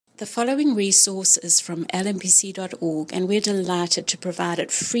The following resource is from lmpc.org, and we're delighted to provide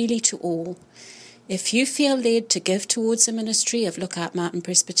it freely to all. If you feel led to give towards the ministry of Lookout Mountain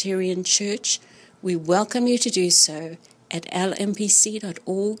Presbyterian Church, we welcome you to do so at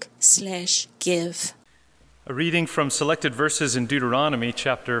lmpc.org/give. A reading from selected verses in Deuteronomy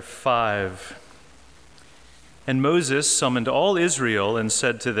chapter 5. And Moses summoned all Israel and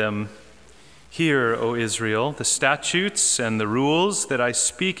said to them, "Hear, O Israel, the statutes and the rules that I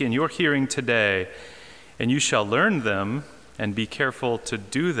speak in your hearing today, and you shall learn them and be careful to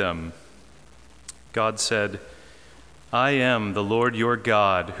do them." God said, "I am the Lord your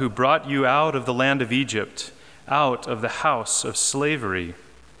God, who brought you out of the land of Egypt, out of the house of slavery.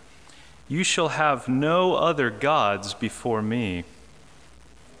 You shall have no other gods before me.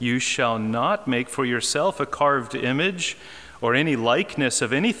 You shall not make for yourself a carved image or any likeness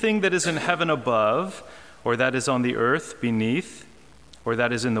of anything that is in heaven above, or that is on the earth beneath, or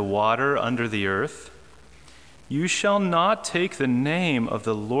that is in the water under the earth. You shall not take the name of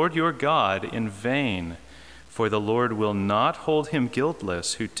the Lord your God in vain, for the Lord will not hold him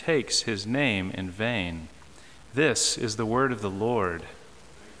guiltless who takes his name in vain." This is the word of the Lord.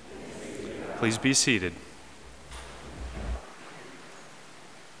 Please be seated.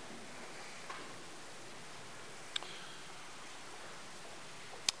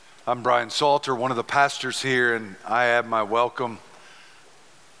 I'm Brian Salter, one of the pastors here, and I add my welcome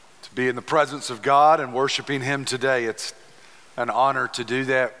to be in the presence of God and worshiping him today. It's an honor to do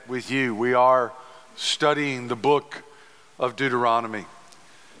that with you. We are studying the book of Deuteronomy.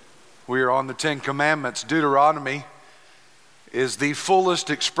 We are on the Ten Commandments. Deuteronomy is the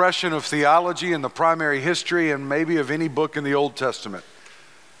fullest expression of theology in the primary history and maybe of any book in the Old Testament.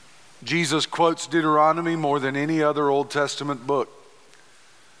 Jesus quotes Deuteronomy more than any other Old Testament book.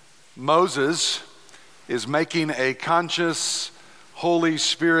 Moses is making a conscious, Holy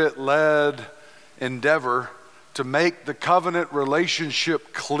Spirit-led endeavor to make the covenant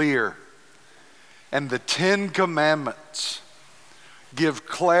relationship clear. And the Ten Commandments give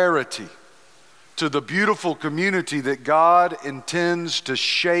clarity to the beautiful community that God intends to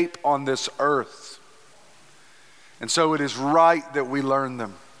shape on this earth. And so it is right that we learn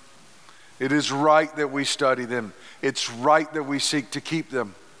them. It is right that we study them. It's right that we seek to keep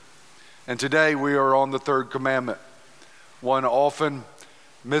them. And today we are on the third commandment, one often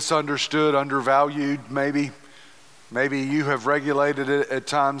misunderstood, undervalued maybe. Maybe you have regulated it at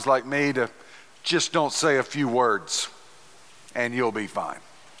times like me to just don't say a few words and you'll be fine.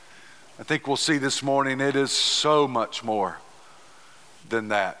 I think we'll see this morning it is so much more than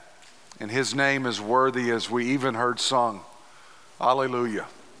that. And his name is worthy, as we even heard sung, hallelujah,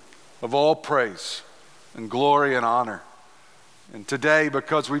 of all praise and glory and honor. And today,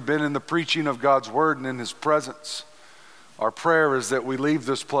 because we've been in the preaching of God's word and in his presence, our prayer is that we leave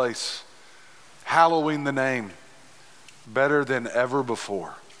this place hallowing the name better than ever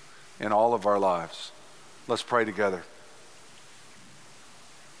before in all of our lives. Let's pray together.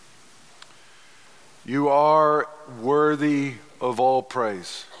 You are worthy of all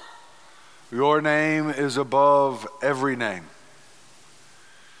praise. Your name is above every name.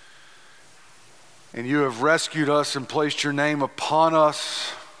 And you have rescued us and placed your name upon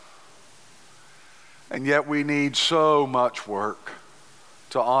us. And yet we need so much work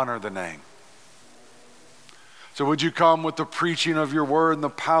to honor the name. So would you come with the preaching of your word and the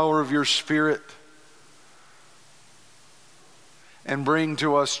power of your Spirit and bring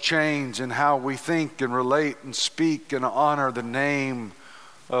to us change in how we think and relate and speak and honor the name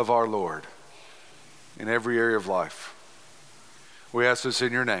of our Lord in every area of life. We ask this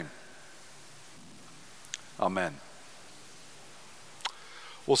in your name. Amen.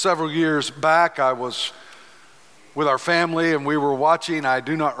 Well, several years back, I was with our family and we were watching, I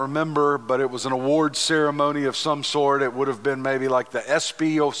do not remember, but it was an award ceremony of some sort. It would have been maybe like the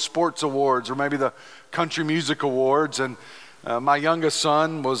ESPY Sports Awards or maybe the Country Music Awards. And my youngest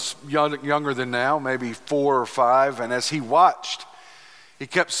son was younger than now, maybe 4 or 5. And as he watched, he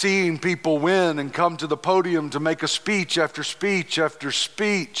kept seeing people win and come to the podium to make a speech after speech after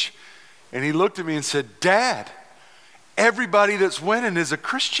speech. And he looked at me and said, "Dad, everybody that's winning is a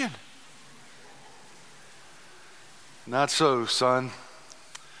Christian." Not so, son,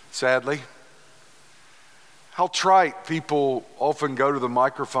 sadly. How trite people often go to the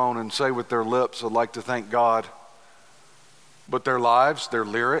microphone and say with their lips, "I'd like to thank God." But their lives, their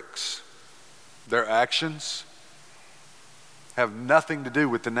lyrics, their actions have nothing to do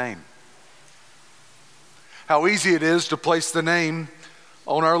with the name. How easy it is to place the name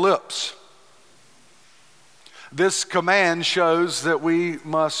on our lips. This command shows that we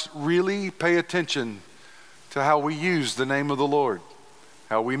must really pay attention to how we use the name of the Lord,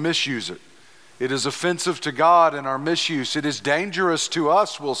 how we misuse it. It is offensive to God in our misuse. It is dangerous to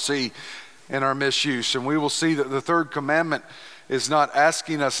us, we'll see, in our misuse. And we will see that the third commandment is not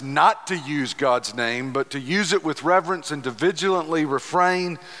asking us not to use God's name, but to use it with reverence and to vigilantly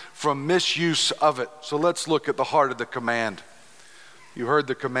refrain from misuse of it. So let's look at the heart of the command. You heard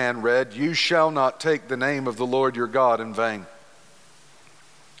the command read, "You shall not take the name of the Lord your God in vain."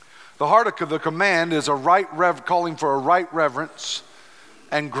 The heart of the command is calling for a right reverence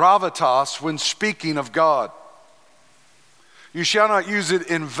and gravitas when speaking of God. You shall not use it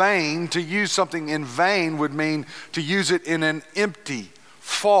in vain. To use something in vain would mean to use it in an empty,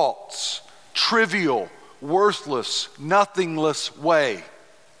 false, trivial, worthless, nothingless way.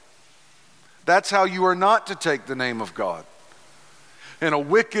 That's how you are not to take the name of God. In a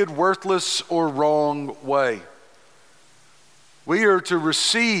wicked, worthless, or wrong way. We are to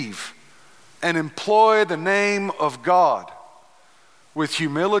receive and employ the name of God with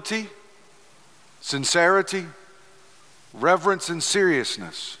humility, sincerity, reverence, and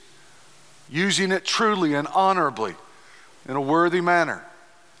seriousness, using it truly and honorably in a worthy manner.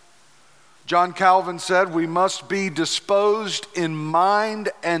 John Calvin said, "We must be disposed in mind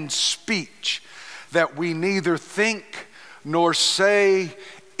and speech that we neither think nor say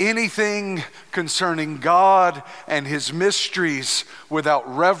anything concerning God and his mysteries without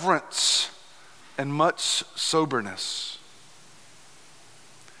reverence and much soberness."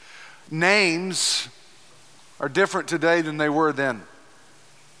 Names are different today than they were then.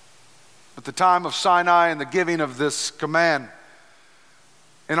 At the time of Sinai and the giving of this command,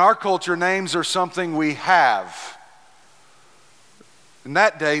 in our culture, names are something we have. In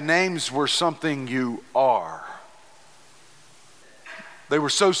that day, names were something you are. They were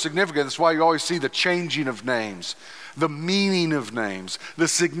so significant. That's why you always see the changing of names, the meaning of names, the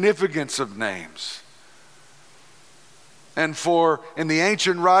significance of names. And in the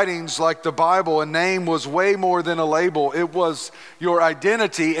ancient writings like the Bible, a name was way more than a label. It was your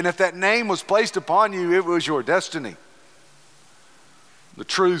identity, and if that name was placed upon you, it was your destiny. The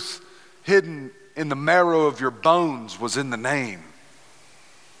truth hidden in the marrow of your bones was in the name.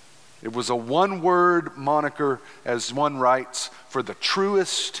 It was a one-word moniker, as one writes, for the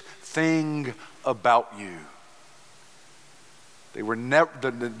truest thing about you.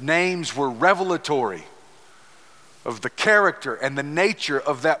 The names were revelatory of the character and the nature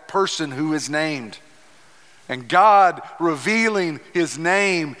of that person who is named. And God revealing his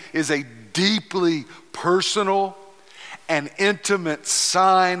name is a deeply personal and intimate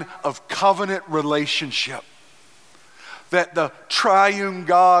sign of covenant relationship. That the triune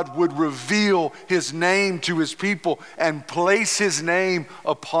God would reveal his name to his people and place his name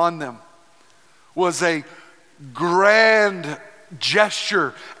upon them was a grand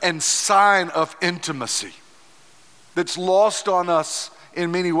gesture and sign of intimacy that's lost on us in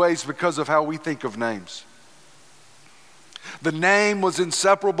many ways because of how we think of names. The name was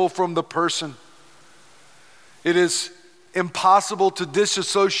inseparable from the person. It is impossible to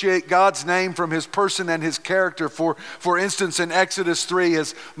disassociate God's name from his person and his character. For instance, in Exodus 3,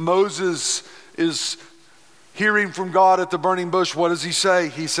 as Moses is hearing from God at the burning bush, what does he say?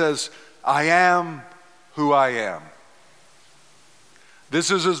 He says, "I am who I am."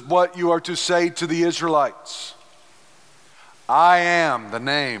 This is what you are to say to the Israelites. "I am," the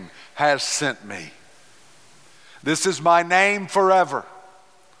name, "has sent me. This is my name forever.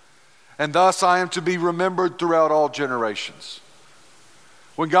 And thus I am to be remembered throughout all generations."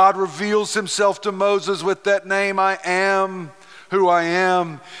 When God reveals himself to Moses with that name, "I am who I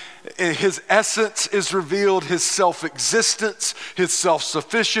am," his essence is revealed, his self-existence, his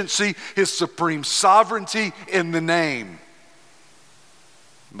self-sufficiency, his supreme sovereignty in the name.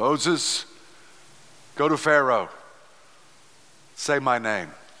 Moses, go to Pharaoh. Say my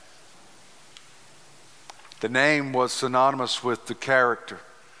name. The name was synonymous with the character.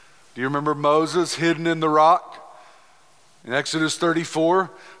 Do you remember Moses hidden in the rock? In Exodus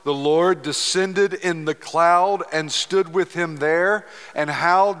 34, the Lord descended in the cloud and stood with him there. And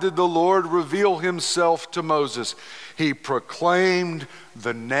how did the Lord reveal himself to Moses? He proclaimed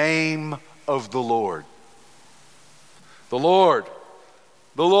the name of the Lord. The Lord,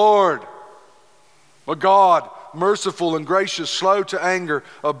 the Lord, a God, merciful and gracious, slow to anger,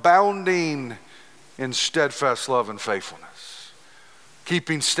 abounding in steadfast love and faithfulness,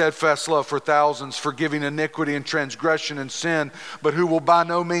 keeping steadfast love for thousands, forgiving ithniquity and transgression and sin, but who will by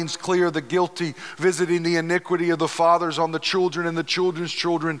no means clear the guilty, visiting the iniquity of the fathers on the children and the children's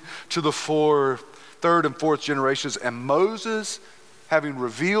children to the third and fourth generations. And Moses, having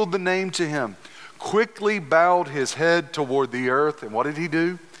revealed the name to him, quickly bowed his head toward the earth. And what did he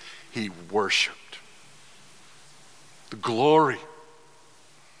do? He worshiped. The glory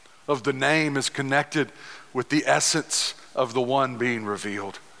of the name is connected with the essence of the one being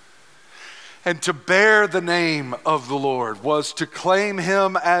revealed. And to bear the name of the Lord was to claim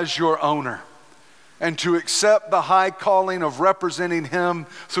him as your owner and to accept the high calling of representing him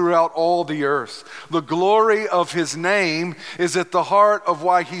throughout all the earth. The glory of his name is at the heart of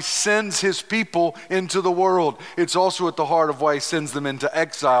why he sends his people into the world. It's also at the heart of why he sends them into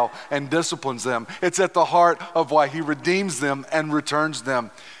exile and disciplines them. It's at the heart of why he redeems them and returns them.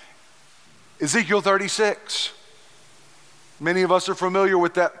 Ezekiel 36. Many of us are familiar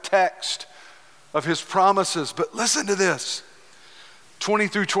with that text of his promises, but listen to this, 20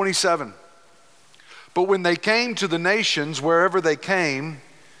 through 27. But when they came to the nations, wherever they came,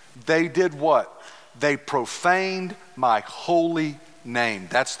 they did what? They profaned my holy name.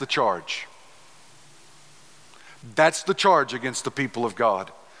 That's the charge. That's the charge against the people of God.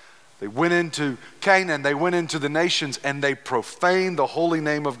 They went into Canaan, they went into the nations, and they profaned the holy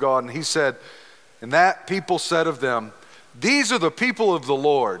name of God. And he said, and that people said of them, these are the people of the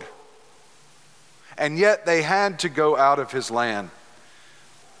Lord. And yet they had to go out of his land.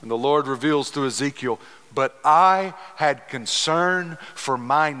 And the Lord reveals through Ezekiel, but I had concern for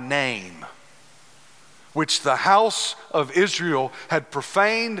my name, which the house of Israel had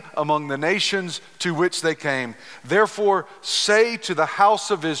profaned among the nations to which they came. Therefore say to the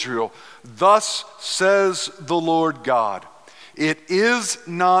house of Israel, thus says the Lord God, it is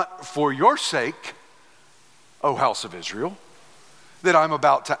not for your sake, O house of Israel, that I'm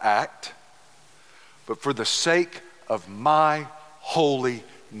about to act, but for the sake of my holy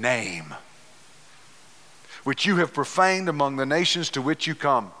name, which you have profaned among the nations to which you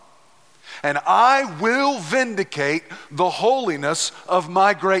come. And I will vindicate the holiness of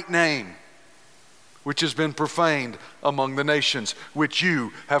my great name, which has been profaned among the nations, which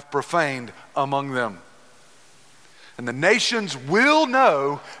you have profaned among them. And the nations will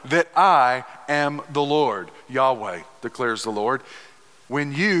know that I am the Lord, Yahweh, declares the Lord,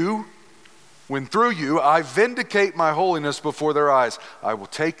 when through you I vindicate my holiness before their eyes. I will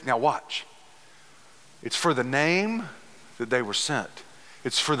take, now watch. It's for the name that they were sent.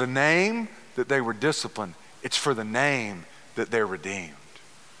 It's for the name that they were disciplined. It's for the name that they're redeemed.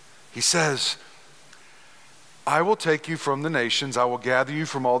 He says, I will take you from the nations. I will gather you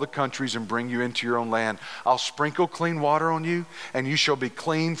from all the countries and bring you into your own land. I'll sprinkle clean water on you, and you shall be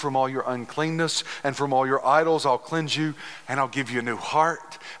clean from all your uncleanness, and from all your idols I'll cleanse you, and I'll give you a new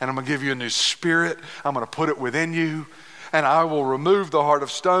heart, and I'm going to give you a new spirit. I'm going to put it within you, and I will remove the heart of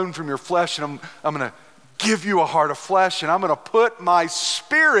stone from your flesh, and I'm going to give you a heart of flesh, and I'm going to put my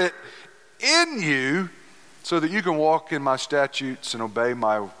spirit in you so that you can walk in my statutes and obey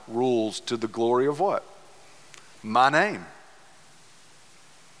my rules to the glory of what? My name.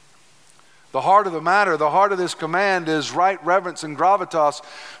 The heart of the matter, the heart of this command is right reverence and gravitas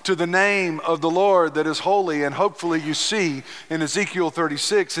to the name of the Lord that is holy. And hopefully you see in Ezekiel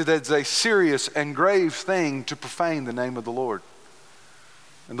 36 that it's a serious and grave thing to profane the name of the Lord.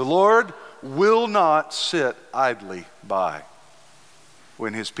 And the Lord will not sit idly by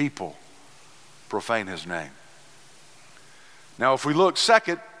when his people profane his name. Now if we look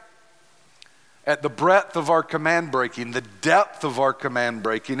second at the breadth of our command breaking, the depth of our command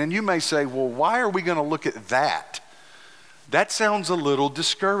breaking. And you may say, well, why are we going to look at that? That sounds a little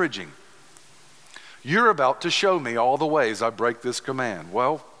discouraging. You're about to show me all the ways I break this command.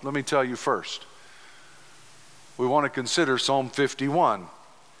 Well, let me tell you first. We want to consider Psalm 51,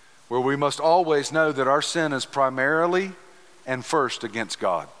 where we must always know that our sin is primarily and first against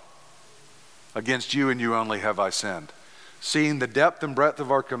God. Against you and you only have I sinned. Seeing the depth and breadth of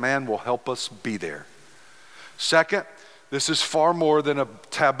our command will help us be there. Second, this is far more than a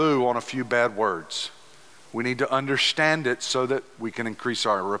taboo on a few bad words. We need to understand it so that we can increase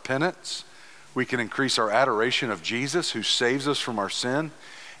our repentance, we can increase our adoration of Jesus who saves us from our sin,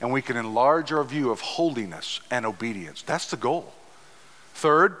 and we can enlarge our view of holiness and obedience. That's the goal.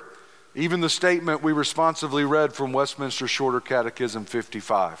 Third, even the statement we responsively read from Westminster Shorter Catechism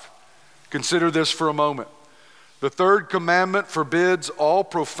 55. Consider this for a moment. The third commandment forbids all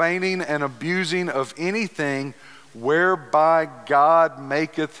profaning and abusing of anything whereby God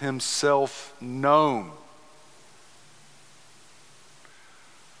maketh himself known.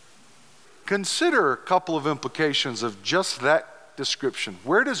 Consider a couple of implications of just that description.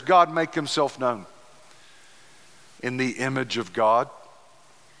 Where does God make himself known? In the image of God.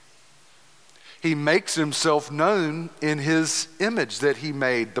 He makes himself known in his image that he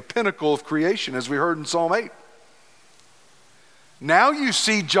made, the pinnacle of creation, as we heard in Psalm 8. Now you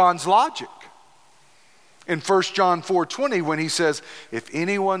see John's logic in 1 John 4:20 when he says, if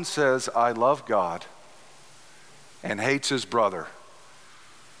anyone says, I love God and hates his brother,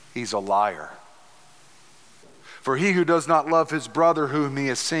 he's a liar. For he who does not love his brother whom he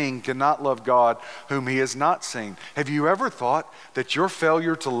has seen cannot love God whom he has not seen. Have you ever thought that your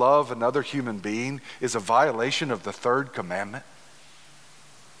failure to love another human being is a violation of the third commandment?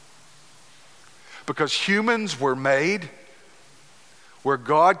 Because humans were made where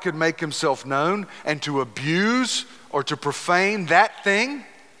God could make himself known, and to abuse or to profane that thing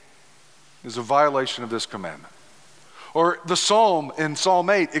is a violation of this commandment. Or the psalm in Psalm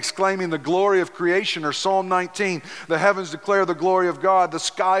 8 exclaiming the glory of creation, or Psalm 19, the heavens declare the glory of God, the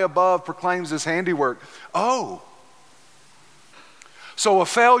sky above proclaims his handiwork. Oh, so a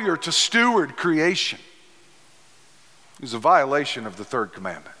failure to steward creation is a violation of the third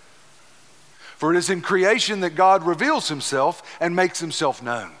commandment. For it is in creation that God reveals himself and makes himself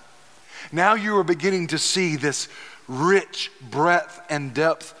known. Now you are beginning to see this rich breadth and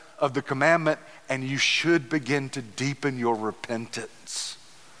depth of the commandment, and you should begin to deepen your repentance.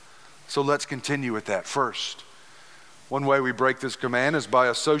 So let's continue with that first. One way we break this command is by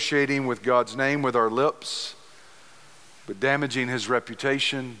associating with God's name with our lips, but damaging his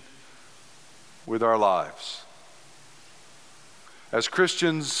reputation with our lives. As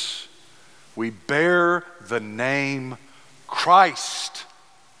Christians, we bear the name Christ.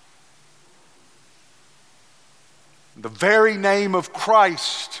 The very name of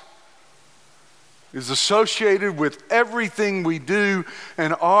Christ is associated with everything we do,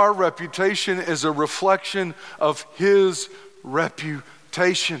 and our reputation is a reflection of his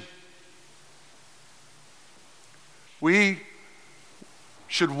reputation. We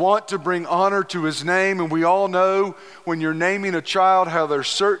should want to bring honor to his name, and we all know when you're naming a child how there's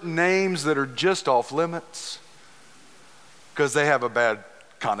certain names that are just off limits because they have a bad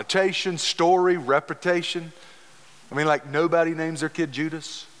connotation, story, reputation. I mean, like nobody names their kid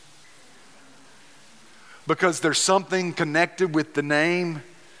Judas because there's something connected with the name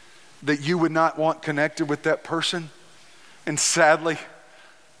that you would not want connected with that person. And sadly,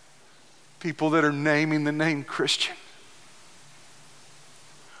 people that are naming the name Christian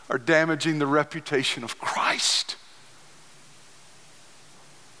are damaging the reputation of Christ.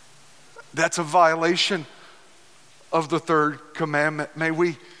 That's a violation of the third commandment. May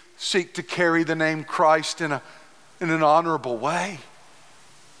we seek to carry the name Christ in an honorable way.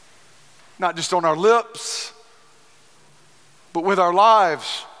 Not just on our lips, but with our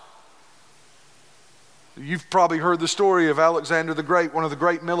lives. You've probably heard the story of Alexander the Great, one of the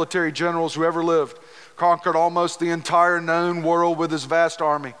great military generals who ever lived. Conquered almost the entire known world with his vast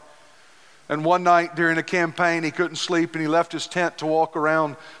army. And one night during a campaign, he couldn't sleep, and he left his tent to walk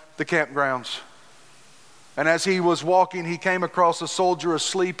around the campgrounds. And as he was walking, he came across a soldier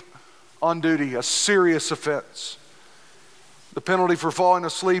asleep on duty, a serious offense. The penalty for falling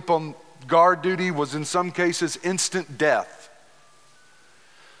asleep on guard duty was in some cases instant death.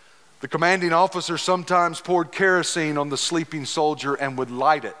 The commanding officer sometimes poured kerosene on the sleeping soldier and would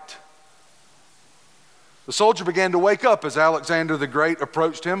light it. The soldier began to wake up as Alexander the Great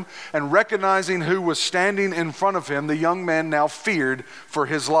approached him, and recognizing who was standing in front of him, the young man now feared for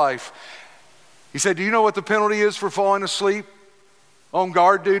his life. He said, "Do you know what the penalty is for falling asleep on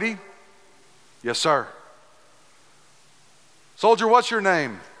guard duty?" "Yes, sir." "Soldier, what's your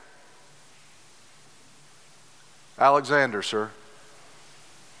name?" "Alexander, sir."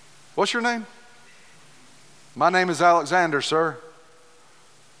 "What's your name?" "My name is Alexander, sir."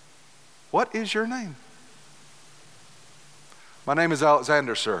 "What is your name?" "My name is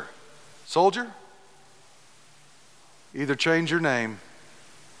Alexander, sir." "Soldier, either change your name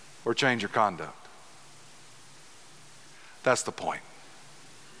or change your conduct." That's the point.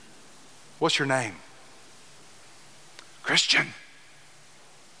 What's your name? Christian.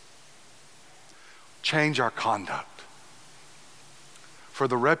 Change our conduct for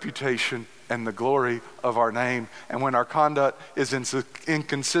the reputation and the glory of our name. And when our conduct is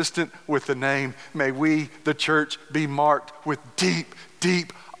inconsistent with the name, may we, the church, be marked with deep,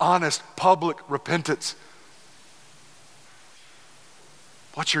 deep, honest, public repentance.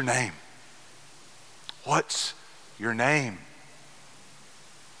 What's your name? What's your name?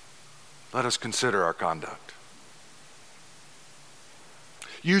 Let us consider our conduct.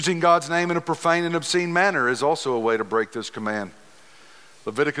 Using God's name in a profane and obscene manner is also a way to break this command.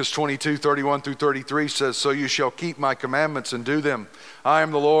 Leviticus 22:31-33 says, "So you shall keep my commandments and do them. I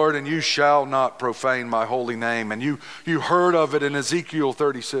am the Lord, and you shall not profane my holy name." And you heard of it in Ezekiel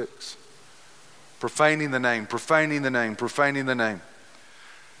 36. Profaning the name, profaning the name, profaning the name.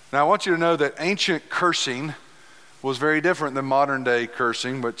 Now I want you to know that ancient cursing was very different than modern day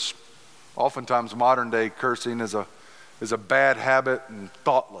cursing, which oftentimes modern day cursing is a bad habit and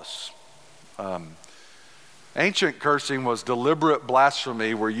thoughtless. Ancient cursing was deliberate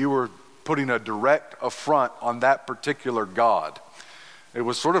blasphemy where you were putting a direct affront on that particular god. It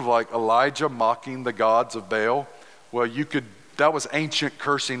was sort of like Elijah mocking the gods of Baal. Well, that was ancient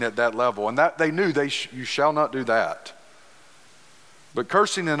cursing at that level. And that they knew you shall not do that. But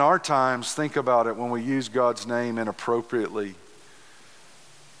cursing in our times, think about it, when we use God's name inappropriately,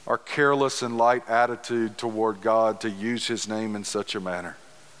 our careless and light attitude toward God to use his name in such a manner.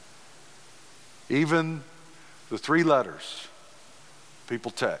 Even the 3 letters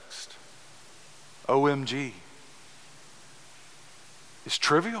people text, OMG, is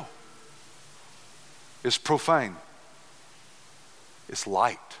trivial. It's profane. It's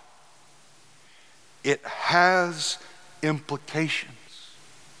light. It has implications.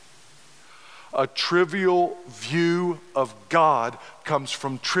 A trivial view of God comes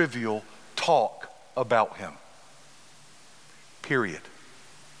from trivial talk about him. Period.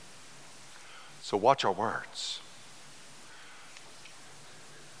 So watch our words.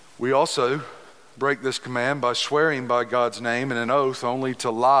 We also break this command by swearing by God's name in an oath only to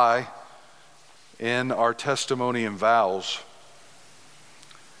lie in our testimony and vows.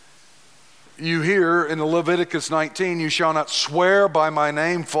 You hear in Leviticus 19, you shall not swear by my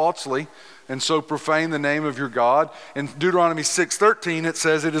name falsely and so profane the name of your God. In Deuteronomy 6:13, it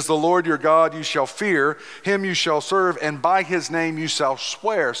says, it is the Lord your God you shall fear, him you shall serve, and by his name you shall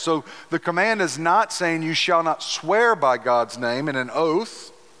swear. So the command is not saying you shall not swear by God's name in an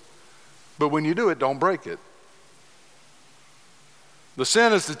oath, but when you do it, don't break it. The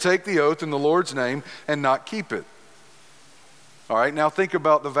sin is to take the oath in the Lord's name and not keep it. All right, now think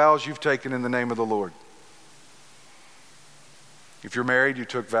about the vows you've taken in the name of the Lord. If you're married, you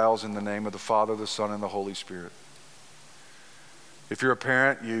took vows in the name of the Father, the Son, and the Holy Spirit. If you're a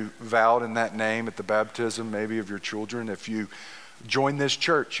parent, you vowed in that name at the baptism, maybe of your children. If you joined this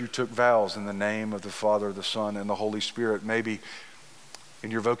church, you took vows in the name of the Father, the Son, and the Holy Spirit. Maybe in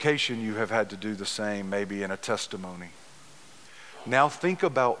your vocation, you have had to do the same, maybe in a testimony. Now think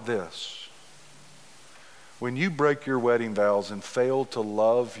about this. When you break your wedding vows and fail to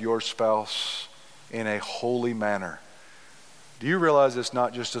love your spouse in a holy manner, do you realize it's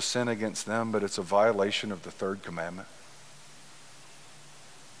not just a sin against them, but it's a violation of the 3rd commandment?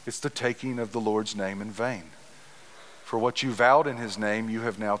 It's the taking of the Lord's name in vain. For what you vowed in his name, you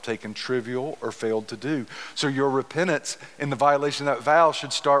have now taken trivial or failed to do. So your repentance in the violation of that vow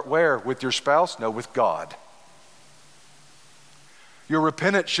should start where? With your spouse? No, with God. Your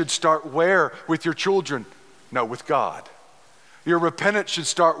repentance should start where? With your children? No, with God. Your repentance should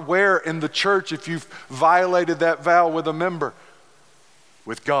start where? In the church if you've violated that vow with a member?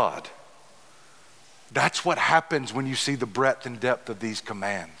 With God. That's what happens when you see the breadth and depth of these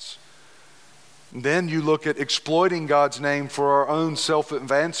commands. And then you look at exploiting God's name for our own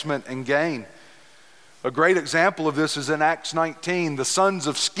self-advancement and gain. A great example of this is in Acts 19, the sons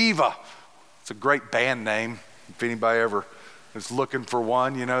of Sceva. It's a great band name, if anybody ever is looking for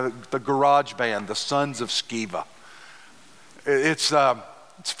one. You know, the garage band, the sons of Sceva. It's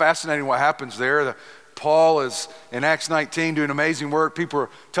fascinating what happens there. Paul is in Acts 19 doing amazing work. People are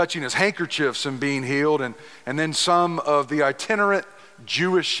touching his handkerchiefs and being healed. And then some of the itinerant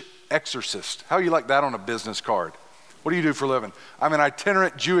Jewish exorcists. How do you like that on a business card? What do you do for a living? I'm an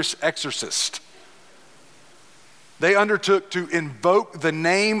itinerant Jewish exorcist. They undertook to invoke the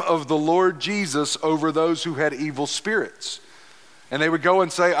name of the Lord Jesus over those who had evil spirits. And they would go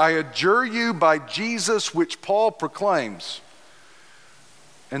and say, I adjure you by Jesus which Paul proclaims.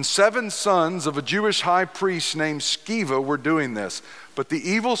 And 7 sons of a Jewish high priest named Sceva were doing this. But the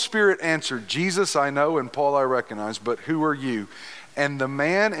evil spirit answered, Jesus I know and Paul I recognize, but who are you? And the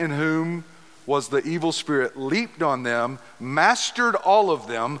man in whom was the evil spirit leaped on them, mastered all of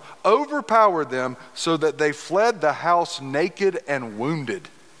them, overpowered them, so that they fled the house naked and wounded.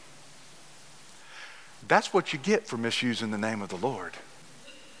 That's what you get for misusing the name of the Lord.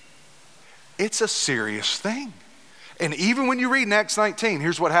 It's a serious thing. And even when you read in Acts 19,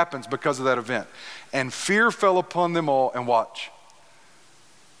 here's what happens because of that event. And fear fell upon them all, and watch.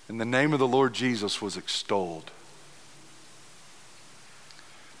 And the name of the Lord Jesus was extolled.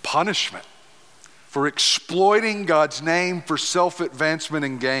 Punishment for exploiting God's name for self-advancement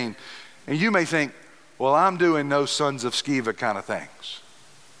and gain. And you may think, well, I'm doing no sons of Sceva kind of things.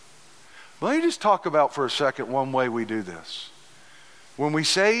 Let me just talk about for a second one way we do this. When we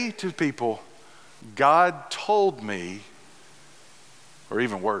say to people, God told me, or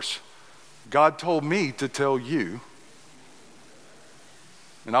even worse, God told me to tell you.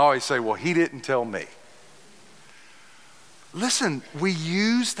 And I always say, well, he didn't tell me. Listen, we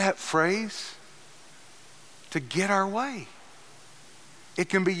use that phrase to get our way. It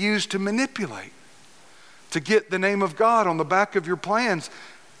can be used to manipulate. to get the name of God on the back of your plans.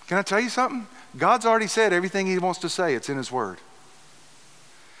 Can I tell you something? God's already said everything he wants to say. It's in his word.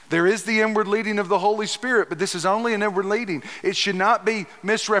 There is the inward leading of the Holy Spirit, but this is only an inward leading. It should not be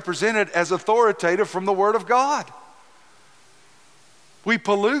misrepresented as authoritative from the word of God. We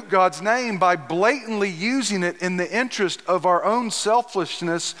pollute God's name by blatantly using it in the interest of our own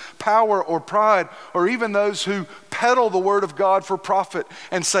selfishness, power, or pride, or even those who peddle the word of God for profit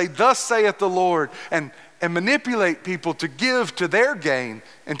and say, "Thus saith the Lord," and manipulate people to give to their gain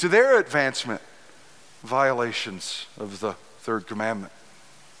and to their advancement violations of the third commandment.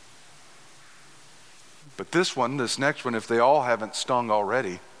 But this next one, if they all haven't stung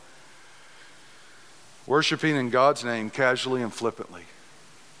already, worshiping in God's name casually and flippantly.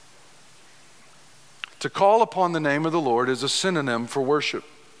 To call upon the name of the Lord is a synonym for worship.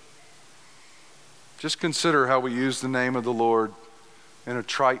 Just consider how we use the name of the Lord in a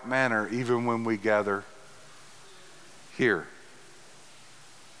trite manner, even when we gather here.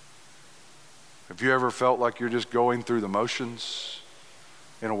 Have you ever felt like you're just going through the motions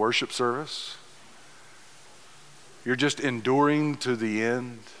in a worship service? You're just enduring to the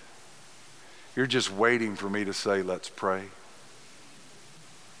end. You're just waiting for me to say, "Let's pray."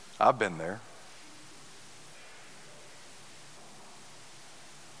 I've been there.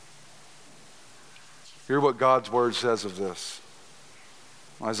 Hear what God's word says of this.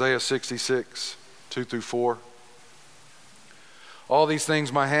 Isaiah 66, 2-4. "All these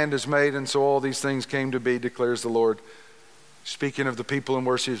things my hand has made, and so all these things came to be, declares the Lord." Speaking of the people in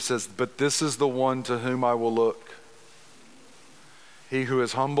worship, it says, "But this is the one to whom I will look. He who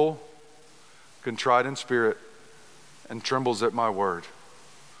is humble, contrite in spirit, and trembles at my word."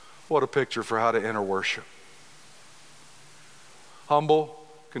 What a picture for how to enter worship. Humble,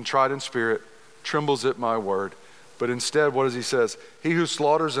 contrite in spirit, trembles at my word. But instead, what does he says? "He who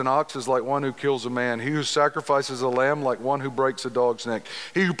slaughters an ox is like one who kills a man. He who sacrifices a lamb like one who breaks a dog's neck.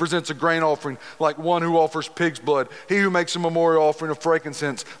 He who presents a grain offering like one who offers pig's blood. He who makes a memorial offering of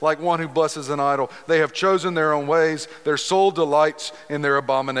frankincense like one who blesses an idol. They have chosen their own ways. Their soul delights in their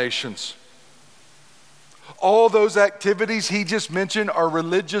abominations." All those activities he just mentioned are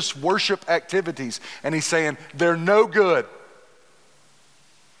religious worship activities. And he's saying they're no good.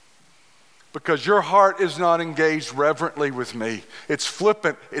 Because your heart is not engaged reverently with me. It's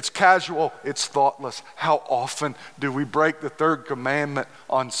flippant, it's casual, it's thoughtless. How often do we break the third commandment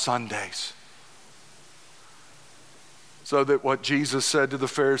on Sundays? So that what Jesus said to the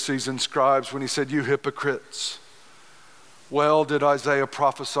Pharisees and scribes when he said, "You hypocrites, well did Isaiah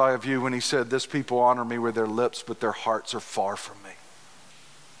prophesy of you when he said, 'This people honor me with their lips, but their hearts are far from me.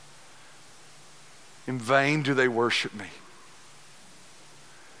 In vain do they worship me.'"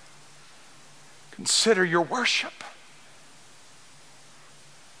 Consider your worship.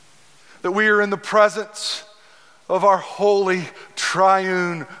 That we are in the presence of our holy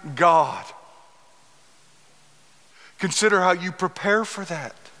triune God. Consider how you prepare for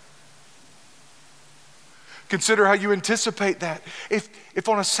that. Consider how you anticipate that. If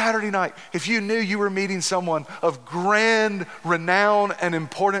on a Saturday night, if you knew you were meeting someone of grand renown and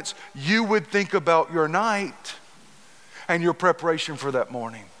importance, you would think about your night and your preparation for that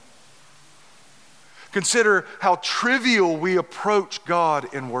morning. Consider how trivial we approach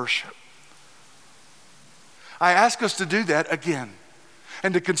God in worship. I ask us to do that again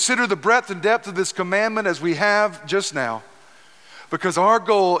and to consider the breadth and depth of this commandment as we have just now, because our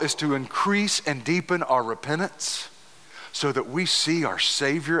goal is to increase and deepen our repentance so that we see our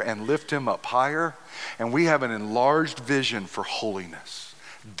Savior and lift him up higher, and we have an enlarged vision for holiness.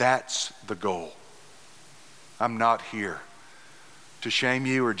 That's the goal. I'm not here to shame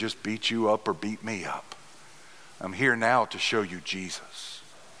you or just beat you up or beat me up. I'm here now to show you Jesus.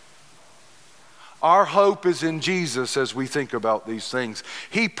 Our hope is in Jesus as we think about these things.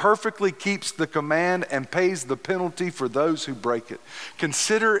 He perfectly keeps the command and pays the penalty for those who break it.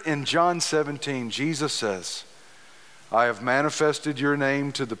 Consider in John 17, Jesus says, "I have manifested your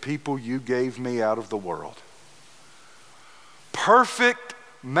name to the people you gave me out of the world." Perfect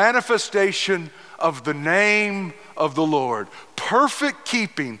manifestation of the name of the Lord. Perfect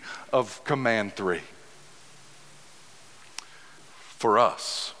keeping of command 3 for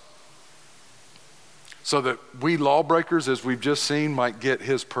us. So that we lawbreakers, as we've just seen, might get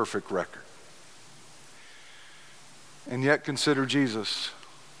his perfect record. And yet consider Jesus.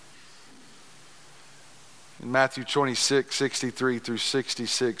 In Matthew 26, 63 through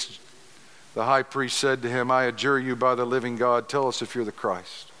 66, the high priest said to him, "I adjure you by the living God, tell us if you're the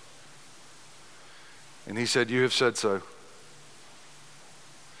Christ." And he said, "You have said so."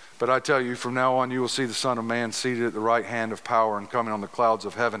 But I tell you, from now on you will see the Son of Man seated at the right hand of power and coming on the clouds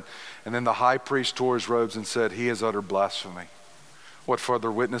of heaven. And then the high priest tore his robes and said, he has uttered blasphemy. What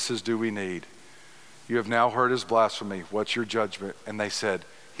further witnesses do we need? You have now heard his blasphemy. What's your judgment? And they said,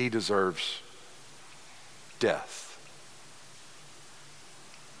 he deserves death.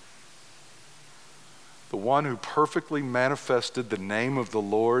 The one who perfectly manifested the name of the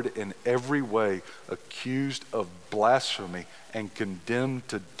Lord in every way, accused of blasphemy and condemned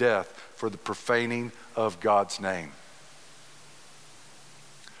to death for the profaning of God's name.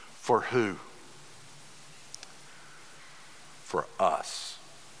 For who? For us.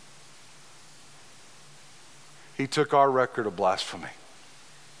 He took our record of blasphemy.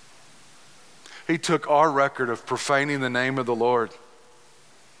 He took our record of profaning the name of the Lord.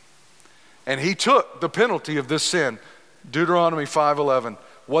 And he took the penalty of this sin. Deuteronomy 5:11.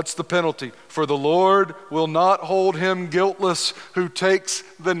 What's the penalty? For the Lord will not hold him guiltless who takes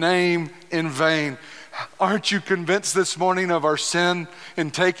the name in vain. Aren't you convinced this morning of our sin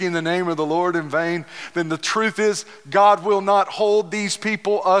in taking the name of the Lord in vain? Then the truth is, God will not hold these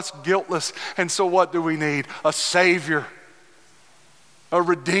people, us, guiltless. And so what do we need? A Savior, a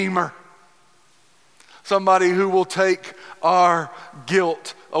Redeemer, somebody who will take our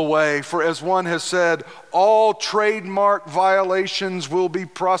guilt away. For as one has said, all trademark violations will be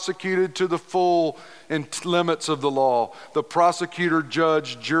prosecuted to the full limits of the law. The prosecutor,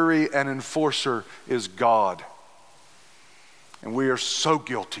 judge, jury, and enforcer is God. And we are so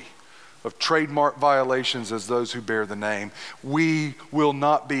guilty of trademark violations as those who bear the name. We will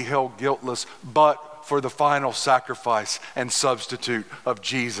not be held guiltless, but for the final sacrifice and substitute of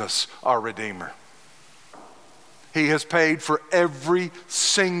Jesus, our Redeemer. He has paid for every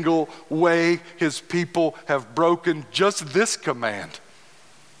single way his people have broken just this command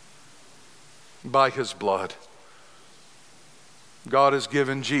by his blood. God has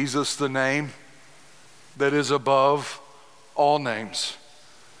given Jesus the name that is above all names.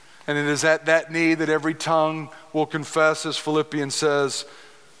 And it is at that knee that every tongue will confess, as Philippians says,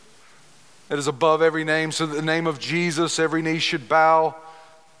 it is above every name, so that the name of Jesus every knee should bow,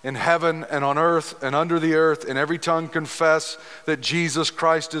 in heaven and on earth and under the earth, and every tongue confess that Jesus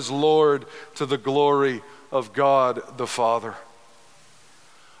Christ is Lord, to the glory of God the Father.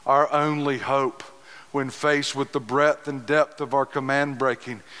 Our only hope when faced with the breadth and depth of our command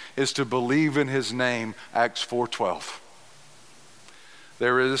breaking is to believe in his name, Acts 4:12.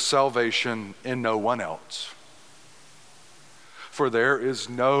 There is salvation in no one else, for there is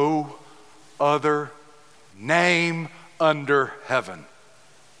no other name under heaven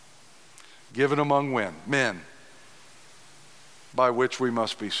given among men by which we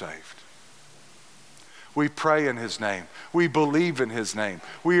must be saved. We pray in his name. We believe in his name.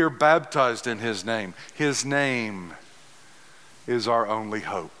 We are baptized in his name. His name is our only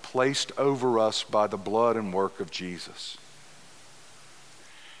hope, placed over us by the blood and work of Jesus.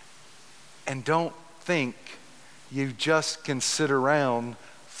 And don't think you just can sit around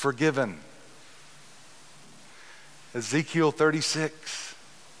forgiven. Ezekiel 36.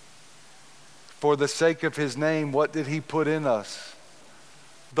 For the sake of his name, what did he put in us?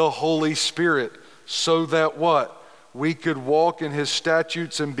 The Holy Spirit, so that what? We could walk in his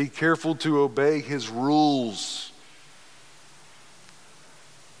statutes and be careful to obey his rules.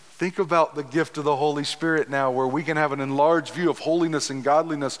 Think about the gift of the Holy Spirit now, where we can have an enlarged view of holiness and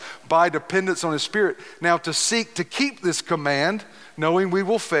godliness by dependence on his Spirit. Now, to seek to keep this command, knowing we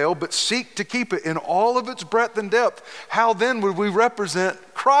will fail, but seek to keep it in all of its breadth and depth. How then would we represent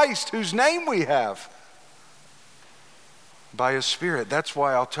Christ, whose name we have? By his Spirit. That's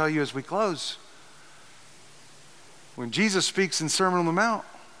why I'll tell you as we close. When Jesus speaks in Sermon on the Mount,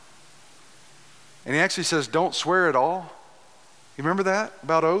 and he actually says, don't swear at all. You remember that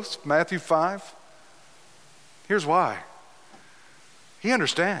about oaths? Matthew 5. Here's why. He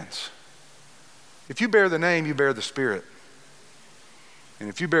understands. If you bear the name, you bear the Spirit. And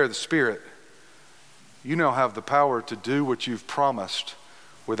if you bear the Spirit, you now have the power to do what you've promised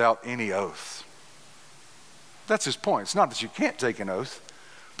without any oath. That's his point. It's not that you can't take an oath,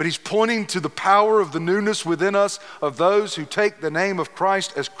 but he's pointing to the power of the newness within us of those who take the name of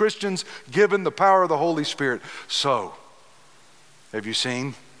Christ as Christians, given the power of the Holy Spirit. So, have you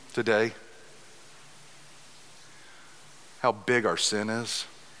seen today how big our sin is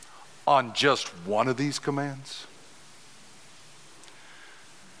on just one of these commands?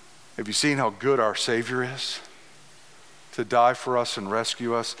 Have you seen how good our Savior is to die for us and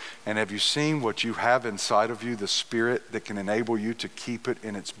rescue us? And have you seen what you have inside of you, the Spirit that can enable you to keep it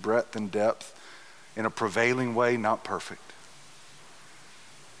in its breadth and depth in a prevailing way, not perfect?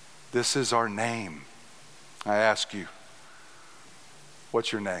 This is our name. I ask you,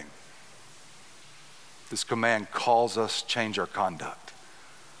 what's your name? This command calls us to change our conduct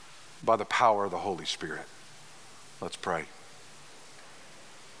by the power of the Holy Spirit. Let's pray.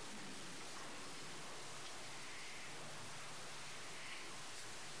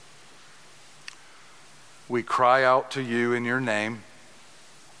 We cry out to you in your name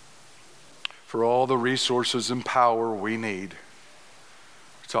for all the resources and power we need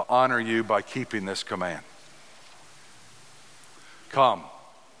to honor you by keeping this command. Come,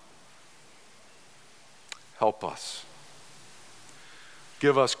 help us.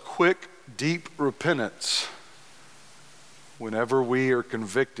 Give us quick, deep repentance whenever we are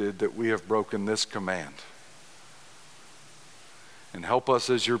convicted that we have broken this command. And help us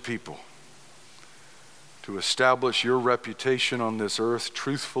as your people to establish your reputation on this earth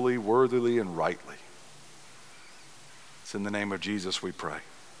truthfully, worthily, and rightly. It's in the name of Jesus we pray.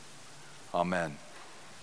 Amen.